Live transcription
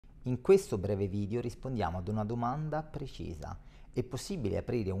In questo breve video rispondiamo ad una domanda precisa. È possibile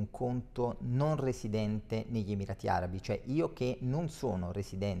aprire un conto non residente negli Emirati Arabi? Cioè io che non sono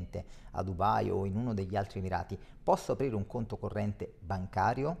residente a Dubai o in uno degli altri Emirati, posso aprire un conto corrente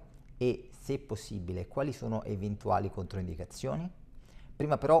bancario? E se possibile, quali sono eventuali controindicazioni?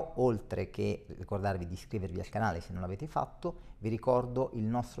 Prima però, oltre che ricordarvi di iscrivervi al canale se non l'avete fatto, vi ricordo il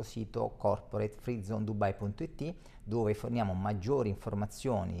nostro sito corporatefreezonedubai.it dove forniamo maggiori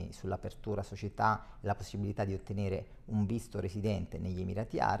informazioni sull'apertura società e la possibilità di ottenere un visto residente negli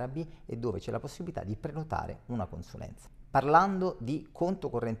Emirati Arabi e dove c'è la possibilità di prenotare una consulenza. Parlando di conto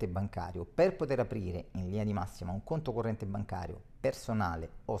corrente bancario, per poter aprire in linea di massima un conto corrente bancario personale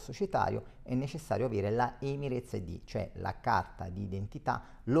o societario è necessario avere la Emirates ID, cioè la carta di identità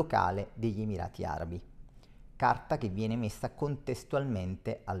locale degli Emirati Arabi, carta che viene messa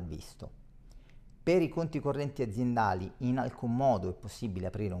contestualmente al visto. Per i conti correnti aziendali in alcun modo è possibile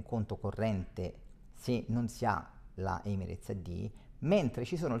aprire un conto corrente se non si ha la Emirates ID, mentre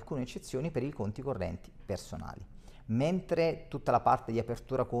ci sono alcune eccezioni per i conti correnti personali. Mentre tutta la parte di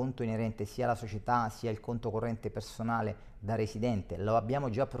apertura conto inerente sia alla società sia il conto corrente personale da residente lo abbiamo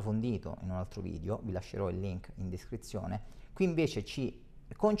già approfondito in un altro video, vi lascerò il link in descrizione, qui invece ci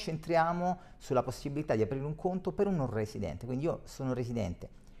concentriamo sulla possibilità di aprire un conto per un non residente, quindi io sono residente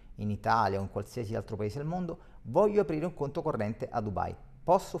in Italia o in qualsiasi altro paese del mondo, voglio aprire un conto corrente a Dubai,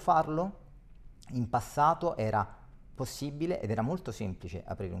 posso farlo? In passato era possibile ed era molto semplice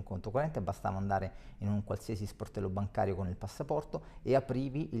aprire un conto corrente, bastava andare in un qualsiasi sportello bancario con il passaporto e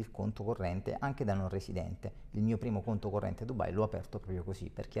aprivi il conto corrente anche da non residente. Il mio primo conto corrente a Dubai l'ho aperto proprio così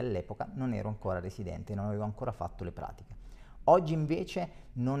perché all'epoca non ero ancora residente, non avevo ancora fatto le pratiche. Oggi invece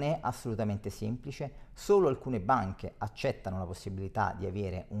non è assolutamente semplice, solo alcune banche accettano la possibilità di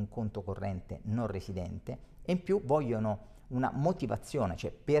avere un conto corrente non residente e in più vogliono una motivazione,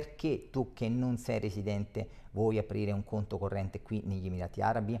 cioè perché tu che non sei residente vuoi aprire un conto corrente qui negli Emirati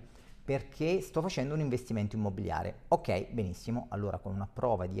Arabi? Perché sto facendo un investimento immobiliare. Ok, benissimo, allora con una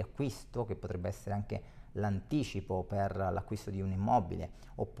prova di acquisto, che potrebbe essere anche l'anticipo per l'acquisto di un immobile,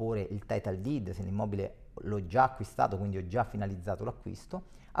 oppure il title deed, se l'immobile l'ho già acquistato, quindi ho già finalizzato l'acquisto,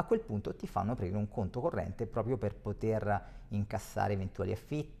 a quel punto ti fanno aprire un conto corrente proprio per poter incassare eventuali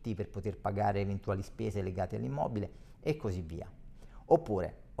affitti, per poter pagare eventuali spese legate all'immobile e così via.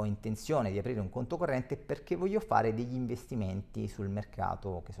 Oppure ho intenzione di aprire un conto corrente perché voglio fare degli investimenti sul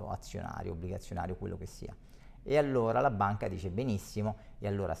mercato, che so, azionario, obbligazionario, quello che sia. E allora la banca dice benissimo, e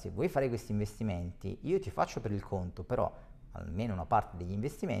allora se vuoi fare questi investimenti io ti faccio per il conto, però almeno una parte degli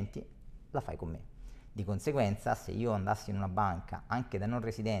investimenti la fai con me. Di conseguenza, se io andassi in una banca anche da non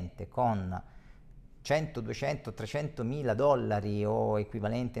residente con 100, 200, 300 mila dollari o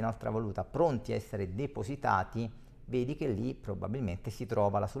equivalente in altra valuta pronti a essere depositati, vedi che lì probabilmente si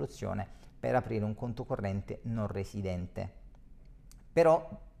trova la soluzione per aprire un conto corrente non residente.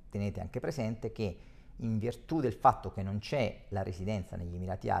 Però tenete anche presente che in virtù del fatto che non c'è la residenza negli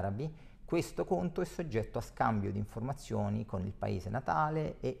Emirati Arabi, questo conto è soggetto a scambio di informazioni con il paese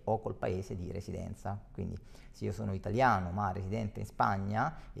natale e o col paese di residenza. Quindi se io sono italiano ma residente in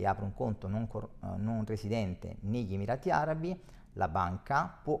Spagna e apro un conto non residente negli Emirati Arabi, la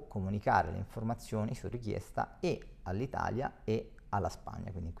banca può comunicare le informazioni su richiesta e all'Italia e alla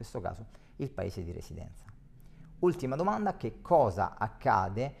Spagna, quindi in questo caso il paese di residenza. Ultima domanda, che cosa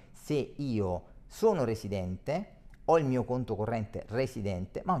accade se io sono residente, ho il mio conto corrente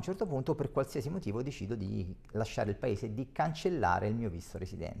residente, ma a un certo punto per qualsiasi motivo decido di lasciare il paese e di cancellare il mio visto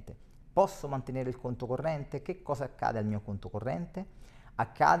residente? Posso mantenere il conto corrente? Che cosa accade al mio conto corrente?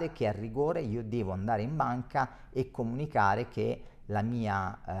 Accade che a rigore io devo andare in banca e comunicare che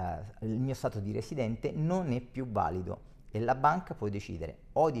il mio stato di residente non è più valido e la banca può decidere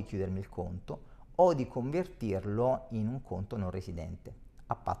o di chiudermi il conto o di convertirlo in un conto non residente,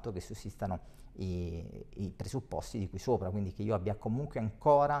 a patto che sussistano i presupposti di qui sopra, quindi che io abbia comunque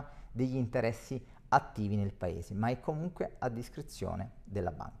ancora degli interessi attivi nel paese, ma è comunque a discrezione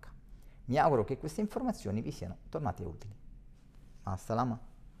della banca. Mi auguro che queste informazioni vi siano tornate utili. Assalamu.